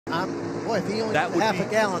Boy, if he only half a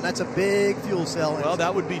gallon, that's a big fuel cell. Well,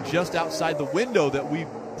 that would be just outside the window that we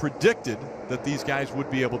predicted that these guys would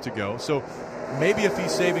be able to go. So maybe if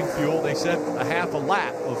he's saving fuel, they said a half a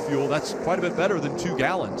lap of fuel. That's quite a bit better than 2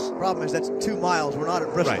 gallons. Problem is that's 2 miles. We're not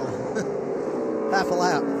at Bristol. Right. Half a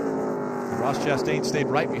lap. Ross Chastain stayed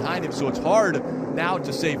right behind him, so it's hard now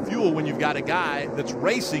to save fuel when you've got a guy that's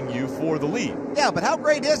racing you for the lead. Yeah, but how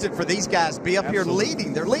great is it for these guys to be up here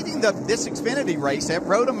leading? They're leading this Xfinity race at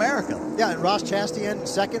Road America. Yeah, and Ross Chastain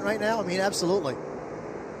second right now. I mean, absolutely.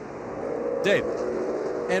 Dave.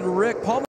 And Rick, Paul